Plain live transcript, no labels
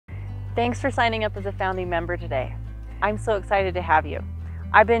Thanks for signing up as a founding member today. I'm so excited to have you.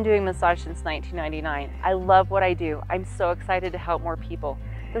 I've been doing massage since 1999. I love what I do. I'm so excited to help more people.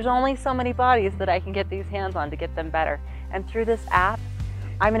 There's only so many bodies that I can get these hands on to get them better. And through this app,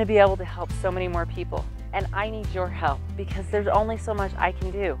 I'm going to be able to help so many more people. And I need your help because there's only so much I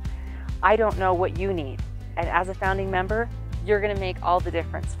can do. I don't know what you need. And as a founding member, you're going to make all the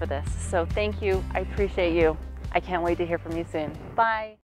difference for this. So thank you. I appreciate you. I can't wait to hear from you soon. Bye.